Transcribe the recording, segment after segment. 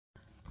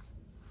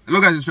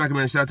Hello guys, it's Rocky,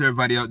 man. Shout out to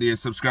everybody out there.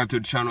 Subscribe to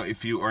the channel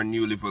if you are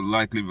new. Leave a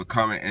like, leave a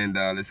comment, and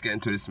let's get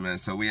into this, man.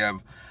 So we have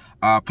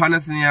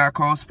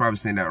Panathinaikos, probably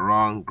saying that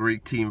wrong,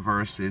 Greek team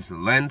versus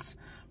Lens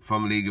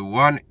from Ligue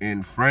 1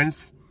 in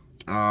France.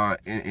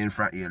 In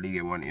France, yeah,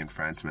 Ligue 1 in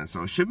France, man.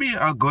 So it should be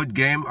a good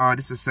game.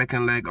 This is the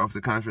second leg of the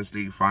Conference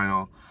League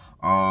final.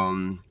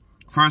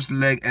 First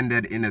leg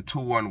ended in a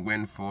 2-1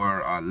 win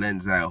for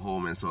Lens at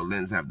home, and so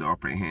Lens have the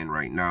upper hand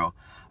right now.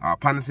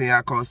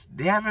 Panathinaikos,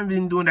 they haven't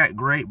been doing that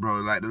great,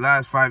 bro. Like the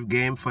last 5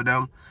 games for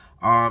them,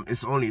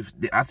 it's only,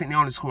 I think they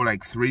only scored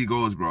like 3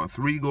 goals, bro.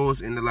 3 goals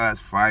in the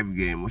last 5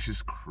 games, which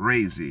is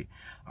crazy.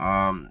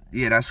 Yeah,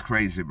 that's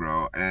crazy,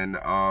 bro. And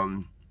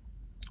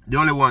they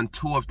only won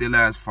 2 of their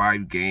last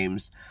 5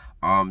 games.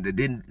 They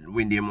didn't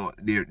win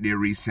their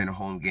recent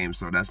home game,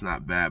 so that's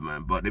not bad,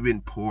 man. But they've been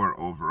poor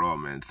overall,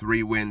 man.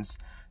 2 wins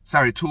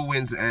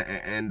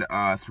and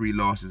 3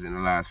 losses in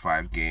the last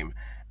 5 games.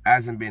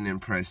 Hasn't been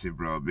impressive,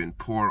 bro. Been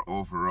poor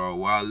overall.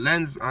 While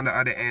Lens on the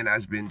other end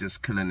has been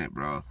just killing it,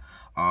 bro.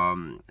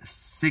 The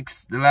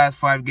last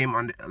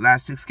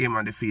 6 games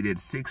undefeated,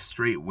 6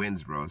 straight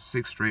wins, bro.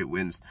 6 straight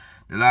wins.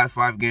 The last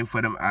 5 games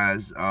for them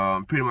as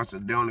pretty much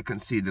they only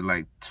conceded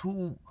like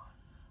 2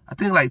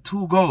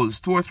 goals,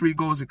 2 or 3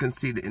 goals they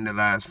conceded in the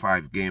last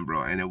 5 games,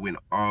 bro, and they win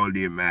all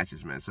their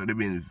matches, man. So they've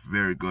been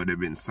very good. They've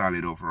been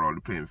solid overall.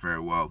 They're playing very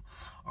well,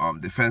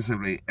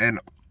 defensively and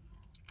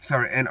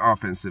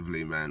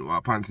offensively, man.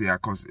 While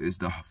Panathinaikos is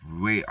the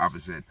way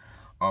opposite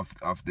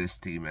of this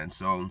team, man.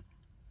 So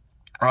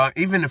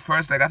even the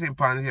first leg, I think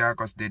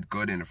Panathinaikos did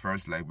good in the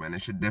first leg, man. They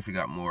should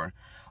definitely got more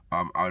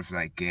out of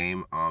that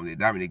game. They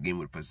dominated the game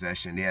with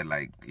possession. They had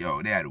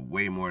they had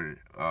way more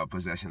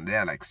possession. They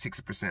had like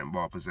 60%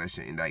 ball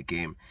possession in that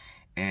game,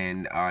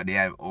 and they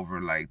had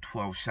over like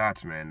 12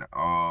 shots, man.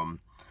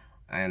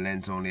 And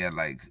Lens only had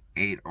like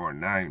 8 or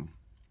 9.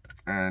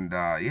 And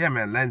yeah,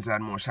 man, Lens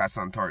had more shots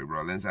on target,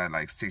 bro. Lens had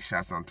like 6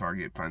 shots on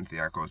target.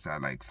 Panathinaikos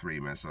had like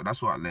 3, man. So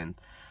that's what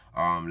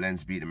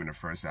Lens beat them in the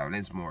first half.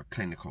 Lens more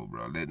clinical,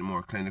 bro. They're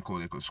more clinical.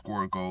 They could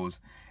score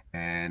goals,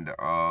 and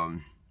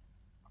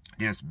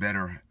just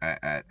better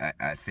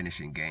at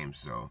finishing games.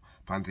 So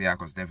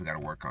Panathinaikos definitely got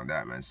to work on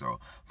that, man. So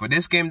for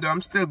this game, though,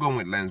 I'm still going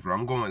with Lens, bro.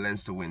 I'm going with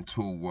Lens to win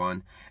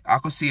 2-1. I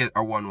could see a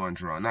 1-1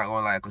 draw. Not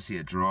gonna lie, I could see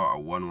a draw,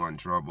 a 1-1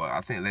 draw, but I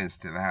think Lens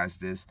still has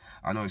this.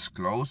 I know it's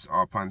close.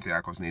 All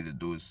Panathinaikos need to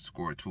do is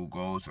score 2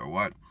 goals or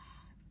what,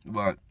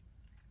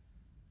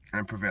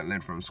 and prevent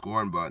Lens from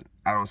scoring, but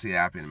I don't see it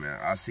happening, man.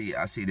 I see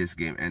this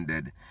game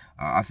ended.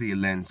 I see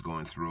Lens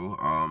going through,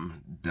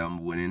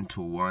 them winning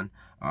 2-1,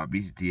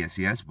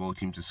 BTTS, both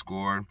teams to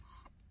score.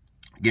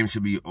 Game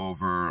should be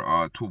over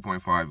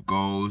 2.5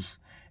 goals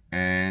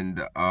and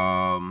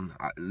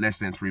less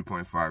than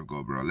 3.5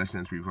 goal, bro. Less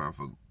than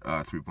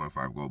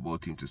 3.5 goal,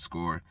 both teams to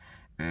score.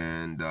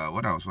 And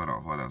what else?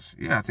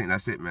 Yeah, I think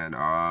that's it, man.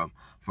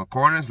 For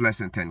corners, less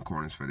than 10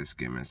 corners for this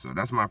game, man. So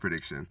that's my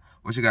prediction.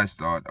 What you guys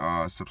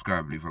thought?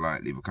 Subscribe, leave a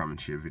like, leave a comment,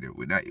 share video.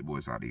 With that, your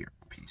boys out of here.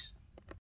 Peace.